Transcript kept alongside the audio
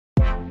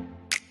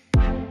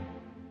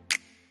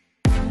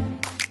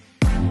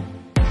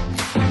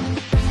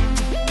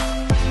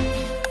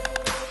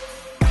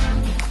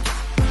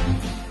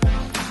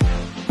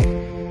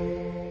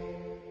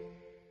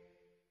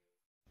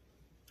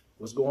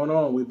What's going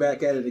on? We're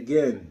back at it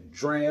again.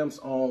 Drams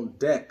on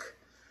deck.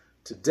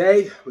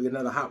 Today, we got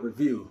another hot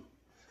review.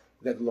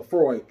 We got the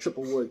Laphroaig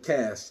Triple Wood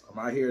cask. I'm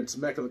out here in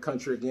Temecula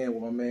country again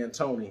with my man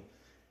Tony.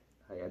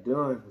 How y'all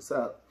doing? What's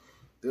up?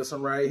 This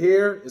one right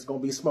here is going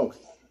to be smoky.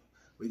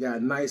 We got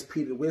a nice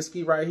peated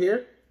whiskey right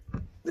here.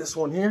 This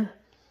one here,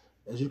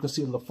 as you can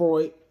see,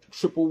 Laphroaig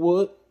Triple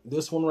Wood.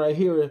 This one right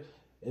here,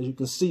 as you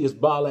can see, is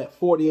bottled at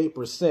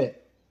 48%.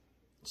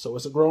 So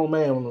it's a grown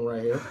man one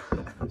right here.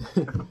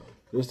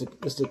 It's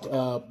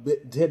the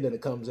bit tin that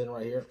it comes in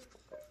right here.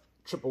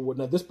 Triple wood.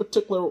 Now this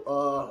particular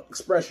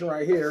expression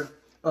right here,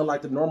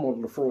 unlike the normal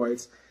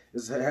Laphroaigs,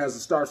 it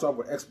starts off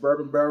with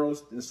ex-bourbon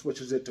barrels, then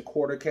switches it to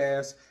quarter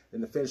cask,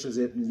 then it finishes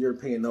it in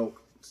European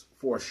oak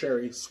for a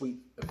sherry sweet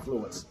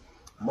influence.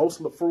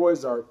 Most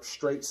Laphroaigs are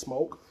straight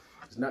smoke.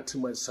 There's not too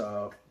much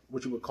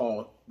what you would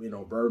call,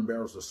 bourbon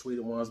barrels or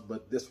sweeter ones,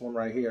 but this one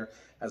right here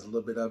has a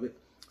little bit of it.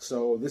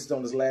 So this is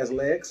on his last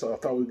leg, so I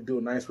thought we could do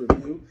a nice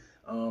review.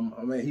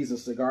 I mean, he's a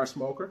cigar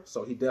smoker,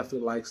 so he definitely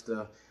likes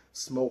the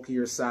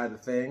smokier side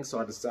of things. So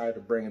I decided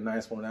to bring a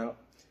nice one out,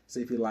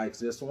 see if he likes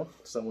this one.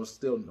 So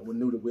we're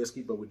new to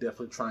whiskey, but we're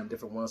definitely trying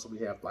different ones. So we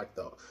have like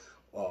the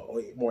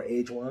more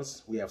aged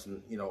ones. We have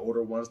some,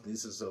 older ones.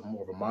 This is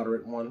more of a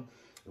moderate one.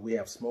 We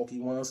have smoky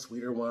ones,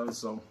 sweeter ones.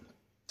 So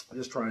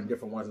just trying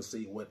different ones and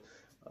see what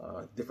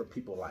different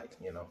people like,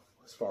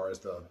 as far as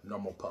the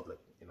normal public,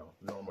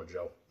 normal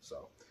Joe.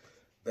 So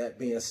that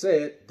being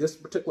said, this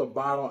particular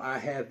bottle, I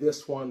had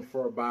this one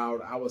for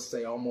about, I would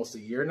say, almost a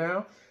year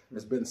now.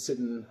 It's been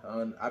sitting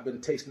on, I've been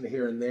tasting it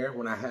here and there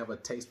when I have a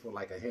taste for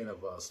like a hint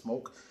of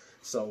smoke.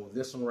 So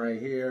this one right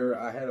here,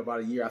 I had about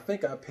a year. I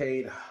think I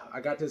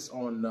got this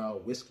on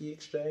Whiskey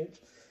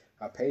Exchange.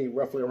 I paid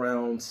roughly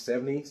around $60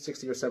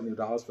 or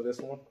 $70 for this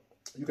one.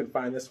 You can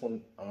find this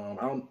one,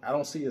 I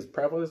don't see it as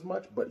prevalent as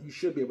much, but you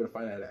should be able to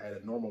find it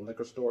at a normal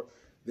liquor store.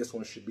 This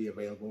one should be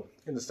available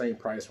in the same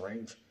price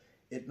range.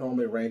 It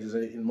normally ranges,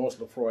 in most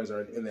Laphroaigs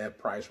are in that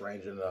price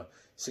range, in the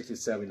 $60 to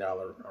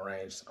 $70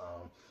 range.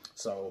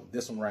 So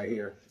this one right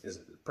here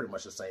is pretty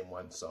much the same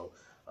one. So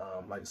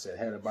like I said,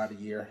 had about a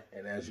year,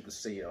 and as you can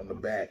see on the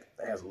back,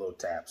 it has a little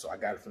tap. So I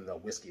got it from the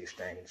Whiskey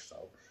Exchange.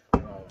 So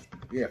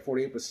yeah,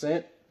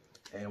 48%,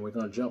 and we're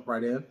gonna jump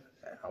right in.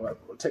 We'll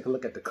take a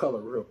look at the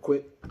color real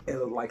quick. It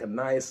looks like a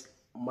nice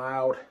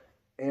mild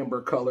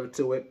amber color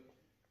to it.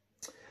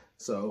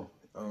 So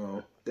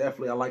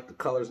definitely, I like the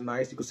colors.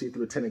 Nice. You can see it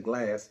through the tinted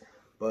glass.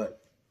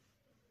 But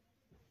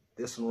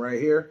this one right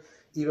here,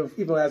 even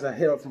as I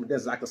hit up from a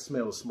distance, I can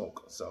smell the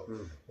smoke. So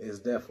it's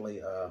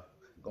definitely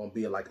gonna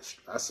be like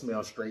I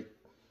smell straight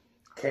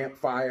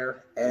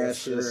campfire,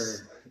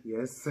 ashes.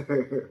 Yes,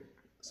 sir.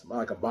 It's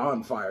like a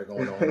bonfire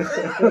going on.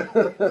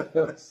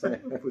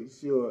 For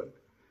sure.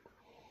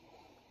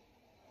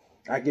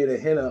 I get a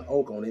hint of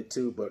oak on it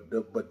too, but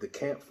the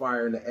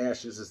campfire and the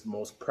ashes is the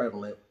most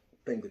prevalent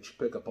thing that you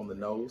pick up on the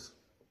nose.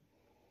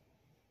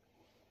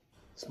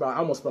 I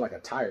almost smell like a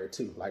tire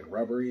too, like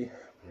rubbery,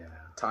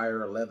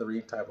 tire,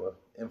 leathery type of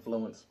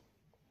influence.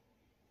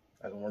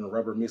 Like when the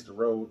rubber meets the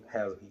road,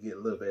 you get a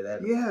little bit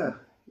of that.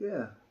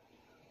 Yeah.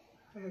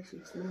 I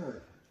actually smell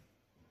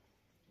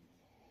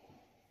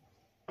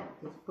it.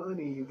 It's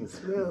funny, you can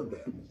smell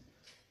that.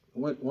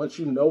 Once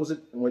you nose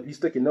it, when you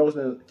stick your nose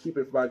in and keep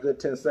it for about a good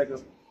 10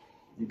 seconds,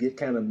 you get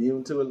kind of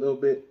immune to it a little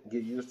bit,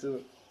 get used to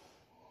it.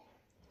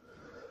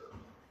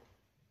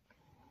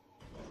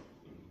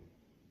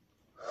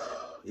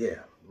 Yeah,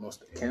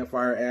 most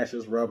campfire,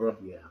 ashes, rubber.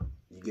 Yeah,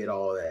 you get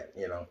all that.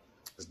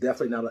 It's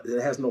definitely not.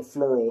 It has no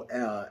floral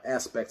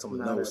aspects on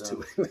the nose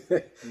to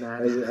it.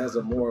 It has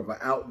a more of an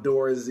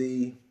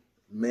outdoorsy,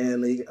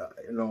 manly,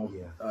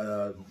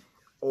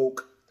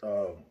 oak.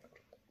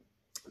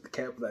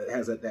 Camp that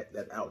has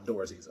that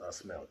outdoorsy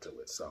smell to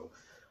it. So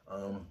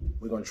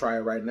we're gonna try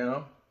it right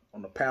now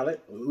on the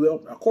palate.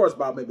 We'll, of course,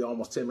 about maybe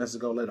almost 10 minutes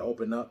ago, let it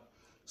open up.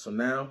 So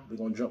now we're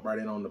gonna jump right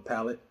in on the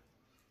palate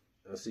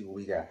and see what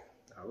we got.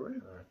 All right.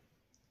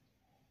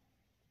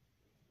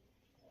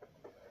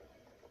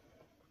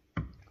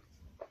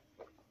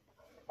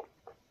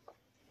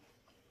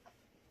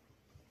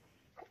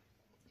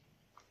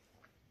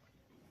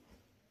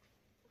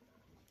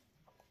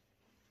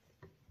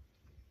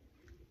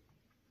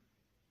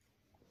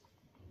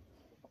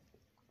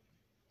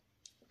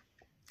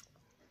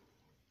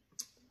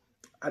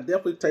 I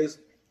definitely taste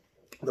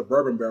the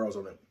bourbon barrels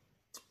on it.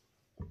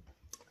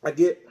 I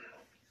get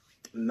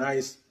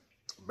nice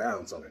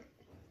balance on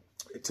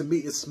it. To me,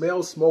 it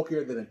smells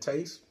smokier than it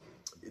tastes.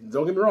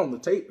 Don't get me wrong,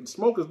 the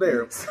smoke is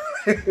there,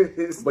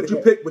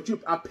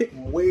 I pick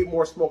way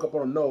more smoke up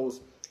on the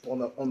nose.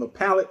 On the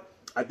palate,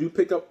 I do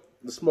pick up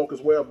the smoke as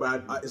well,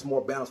 but it's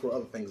more balanced with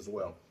other things as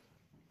well.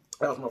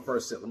 That was my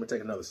first sip. Let me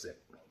take another sip.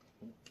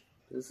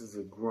 This is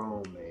a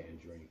grown man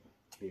drink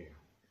here.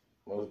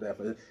 Most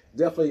definitely,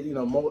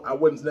 I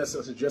wouldn't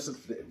necessarily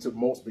suggest it to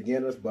most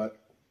beginners, but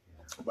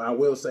I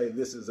will say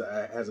this has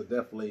a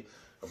definitely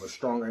of a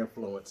stronger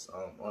influence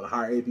on a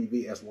higher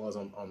ABV as well as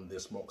on the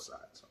smoke side.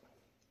 So.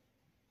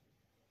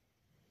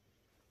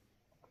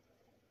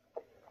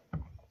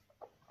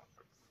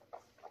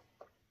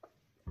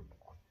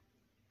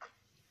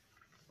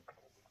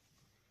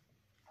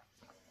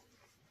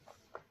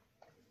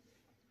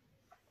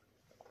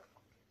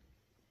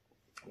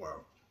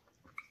 Wow.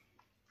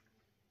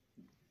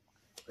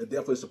 It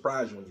definitely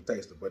surprised you when you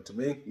taste it, but to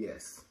me,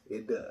 yes,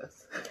 it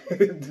does.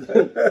 It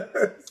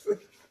does.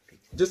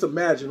 Just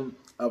imagine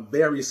a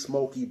very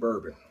smoky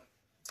bourbon.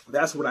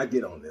 That's what I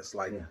get on this.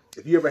 Like,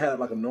 if you ever had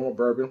like a normal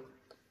bourbon,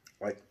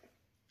 like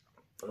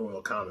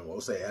a common one,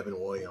 we'll say Evan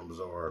Williams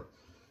or,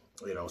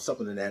 you know,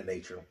 something in that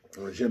nature,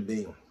 or Jim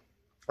Beam.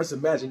 Let's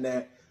imagine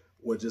that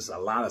with just a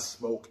lot of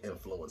smoke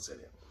influence in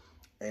it.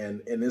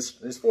 And it's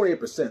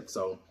 48%,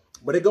 so,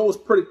 but it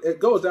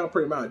goes down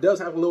pretty mild. It does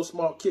have a little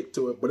small kick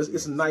to it, but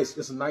it's a nice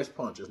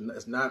punch.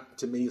 It's not,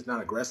 to me, it's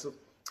not aggressive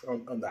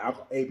on the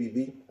alcohol ABV.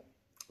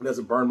 It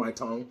doesn't burn my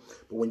tongue.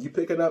 But when you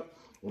pick it up,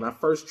 when I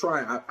first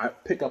try, I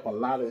pick up a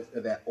lot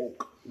of that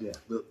oak. Yeah.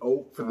 The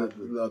oak for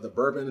the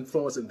bourbon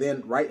influence, and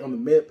then right on the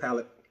mid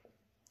palate,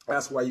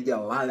 that's why you get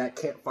a lot of that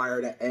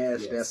campfire, that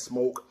ash, that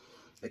smoke.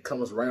 It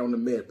comes right on the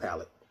mid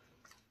palate.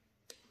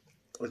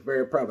 It's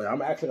very prevalent.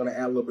 I'm actually going to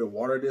add a little bit of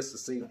water to this to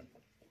see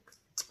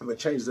if it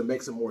changes it,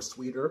 makes it more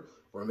sweeter,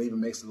 or maybe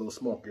makes it a little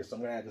smokier. So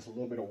I'm going to add just a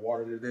little bit of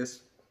water to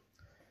this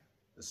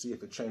to see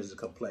if it changes the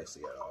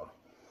complexity at all.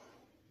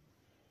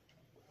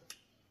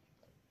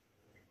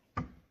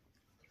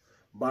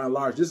 By and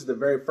large, this is the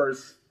very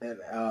first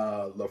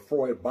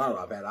Laphroaig bottle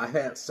I've had. I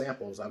had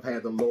samples. I've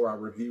had the lower, I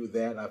reviewed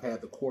that. I've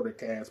had the quarter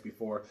cast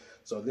before.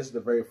 So this is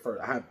the very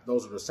first.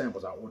 Those are the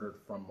samples I ordered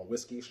from a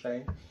whiskey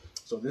exchange.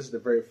 So this is the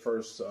very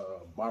first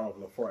bottle of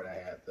Laphroaig I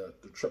had,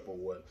 the Triple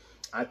Wood.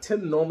 I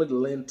tend normally to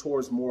lean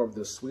towards more of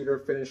the sweeter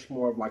finish,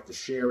 more of like the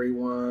sherry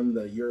one,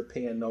 the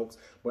European notes,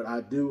 but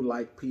I do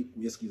like peat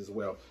whiskeys as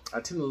well.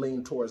 I tend to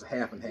lean towards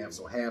half and half,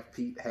 so half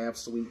peat, half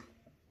sweet.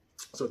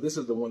 So this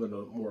is one of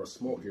the more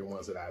smokier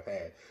ones that I've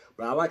had,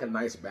 but I like a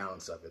nice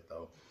balance of it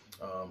though.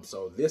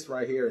 So this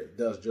right here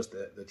does just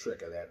the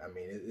trick of that. I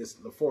mean,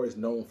 Laphroaig is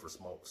known for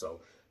smoke,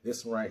 so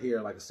this one right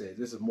here, like I said,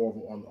 this is more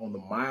on the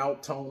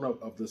mild tone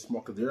of the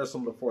smoke. There are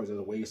some Laphroaigs that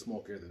are way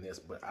smokier than this,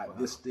 but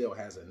this still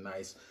has a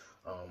nice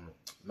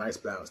nice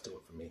balance to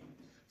it for me.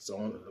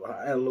 So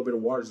I add a little bit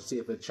of water to see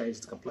if it changes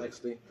the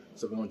complexity.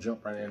 So we're gonna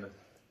jump right in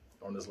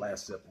on this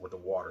last sip with the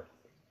water.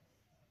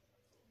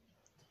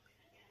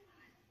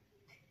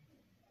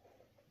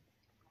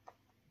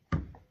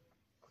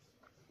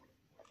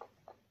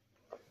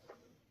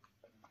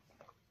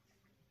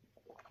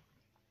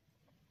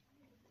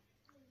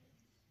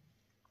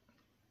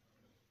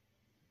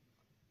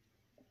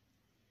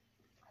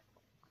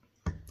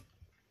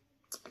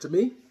 To me,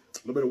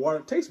 a little bit of water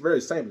tastes very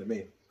same to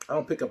me. I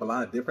don't pick up a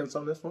lot of difference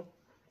on this one,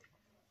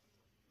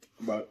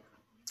 but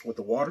with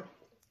the water,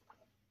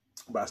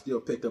 but I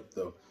still picked up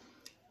the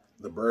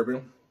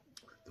bourbon,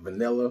 the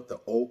vanilla, the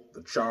oak,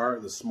 the char,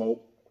 the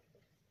smoke.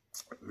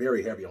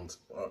 Very heavy on,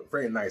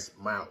 very nice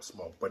mild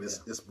smoke, but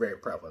it's very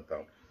prevalent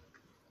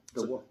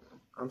though.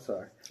 I'm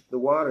sorry. The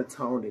water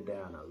toned it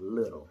down a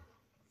little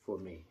for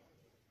me,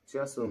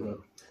 just a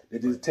little.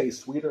 Did it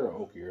taste sweeter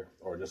or oakier,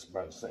 or just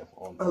about the same?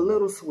 A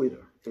little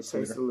sweeter. It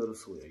tastes a little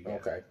sweeter. Yeah.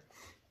 Okay.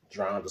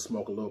 Drown the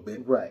smoke a little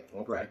bit. Right.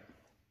 Okay. Right.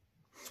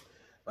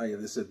 Like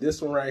I said,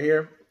 this one right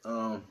here,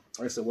 like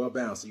I said, well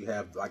balanced. So you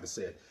have, like I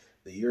said,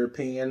 the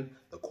European,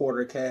 the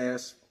quarter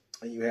cask,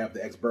 and you have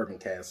the ex-bourbon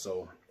cask.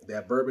 So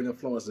that bourbon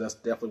influence, that's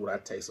definitely what I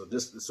taste.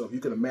 So if you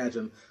can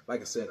imagine,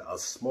 like I said, a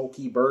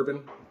smoky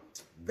bourbon,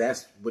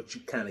 that's what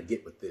you kind of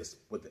get with this,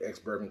 with the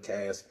ex-bourbon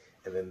cask.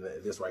 And then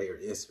this right here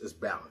is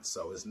balanced.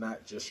 So it's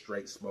not just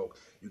straight smoke.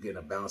 You're getting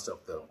a balance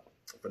of the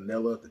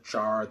vanilla, the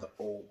char, the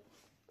oak,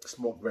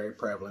 smoke very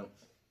prevalent.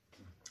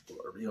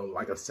 You know,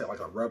 like I said, like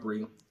a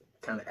rubbery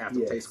kind of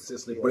aftertaste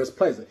consistency, but it's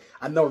pleasant.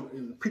 I know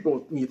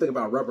people, when you think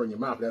about rubber in your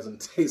mouth, it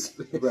doesn't taste,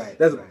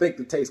 doesn't think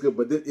it tastes good,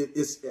 but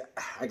it's,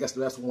 I guess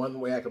that's one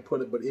way I can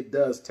put it, but it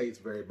does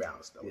taste very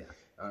balanced though. Yeah.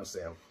 I'm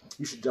saying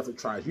you should definitely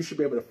try it. You should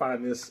be able to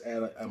find this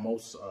at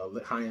most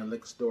high-end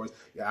liquor stores.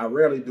 Yeah, I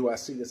rarely do I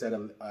see this at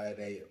a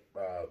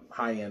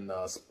high-end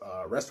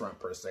restaurant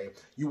per se.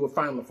 You will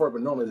find Laphroaig,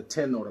 but normally the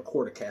 10 or the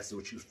quarter cask is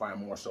what you find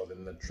more so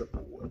than the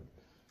triple wood.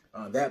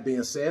 That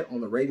being said,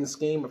 on the rating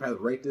scheme, I've had to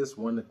rate this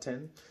 1 to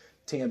 10,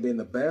 10 being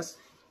the best.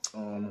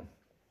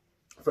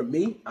 For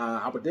me,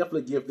 I would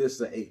definitely give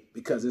this an 8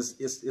 because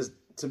it's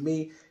to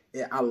me.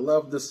 I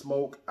love the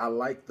smoke. I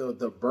like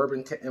the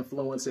bourbon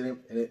influence in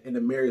it, and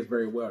it marries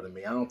very well to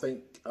me. I don't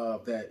think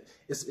that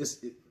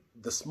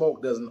the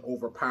smoke doesn't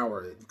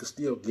overpower it. You can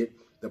still get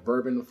the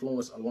bourbon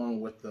influence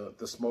along with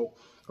the smoke.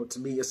 So to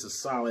me, it's a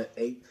solid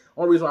 8.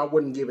 Only reason I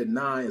wouldn't give it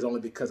 9 is only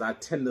because I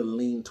tend to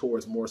lean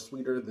towards more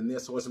sweeter than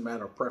this, so it's a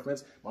matter of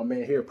preference. My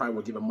man here probably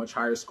would give a much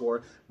higher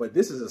score, but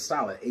this is a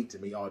solid 8 to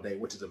me all day,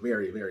 which is a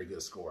very, very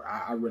good score.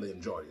 I really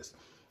enjoy this.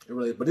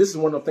 But this is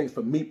one of the things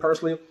for me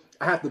personally.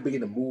 I have to be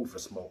in the mood for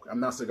smoke.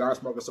 I'm not a cigar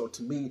smoker, so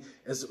to me,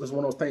 it's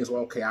one of those things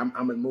where, okay, I'm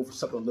in the mood for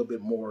something a little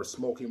bit more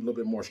smoky, a little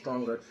bit more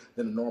stronger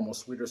than the normal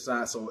sweeter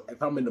side. So if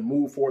I'm in the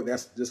mood for it,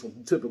 that's just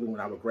typically when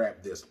I would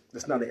grab this.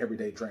 It's not an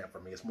everyday dram for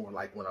me. It's more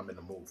like when I'm in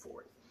the mood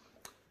for it.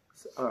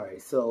 So, all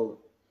right, so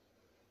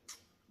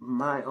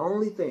my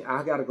only thing,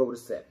 I got to go with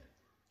a 7.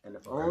 And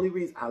the only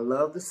reason, I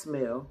love the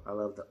smell, I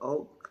love the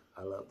oak,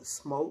 I love the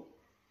smoke,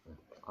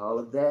 all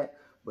of that.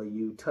 but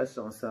you touched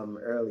on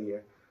something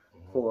earlier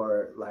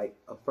for like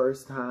a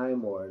first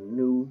time or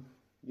new,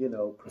 you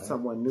know,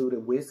 someone new to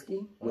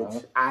whiskey,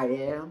 which I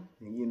am,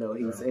 and you know,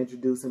 he's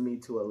introducing me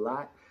to a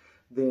lot.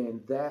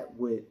 Then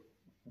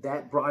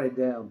that brought it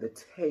down. The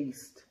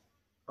taste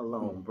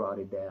alone brought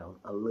it down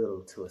a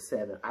little to a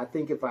 7. I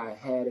think if I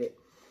had it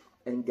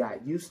and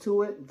got used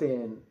to it,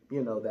 then,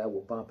 you know, that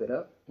will bump it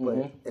up.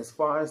 But as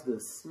far as the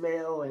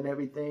smell and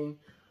everything,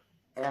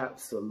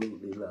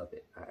 absolutely love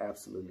it. I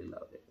absolutely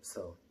love it.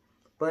 So,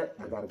 but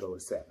I got to go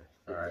with 7.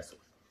 All right.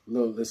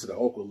 This is the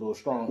oak a little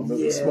strong.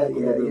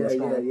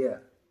 Yeah.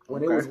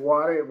 When it was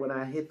water, when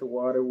I hit the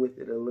water with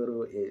it a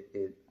little,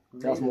 it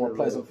that's more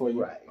pleasant for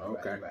you. Right.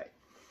 Right.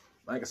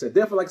 Like I said,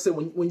 definitely. Like I said,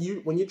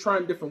 when you're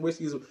trying different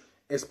whiskeys,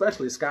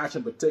 especially Scotch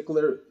in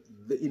particular,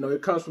 you know,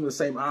 it comes from the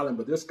same island,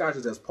 but there's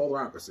Scotches that's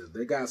polar opposites.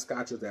 They got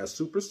Scotches that's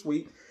super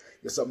sweet.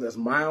 There's something that's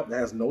mild that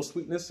has no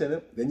sweetness in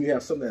it. Then you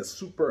have something that's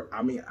super,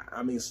 I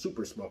mean,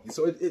 super smoky.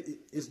 So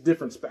it's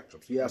different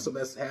spectrums. You have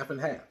something that's half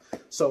and half.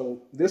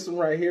 So this one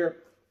right here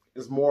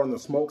is more on the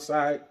smoke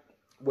side,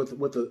 with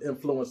the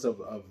influence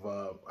of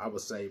I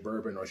would say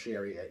bourbon or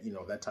sherry, you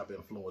know, that type of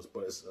influence,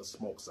 but it's a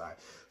smoke side.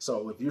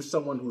 So if you're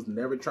someone who's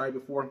never tried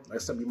before,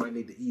 that's something you might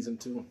need to ease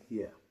into.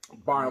 Yeah.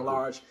 By and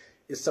large,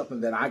 it's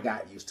something that I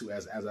got used to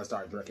as I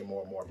started drinking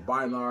more and more.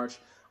 By and large,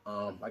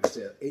 like I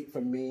said, 8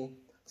 for me,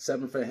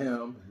 7 for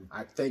him.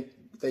 I thank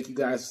you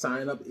guys for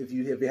signing up. If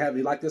you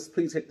like this,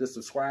 please hit the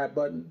subscribe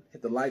button,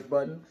 hit the like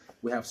button.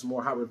 We have some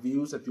more hot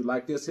reviews. If you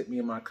like this, hit me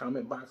in my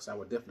comment box. I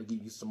will definitely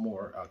give you some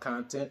more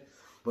content.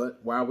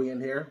 But while we're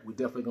in here, we're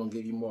definitely going to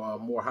give you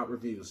more hot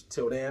reviews.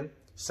 Till then,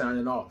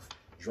 signing off.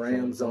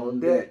 Drams on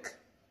deck.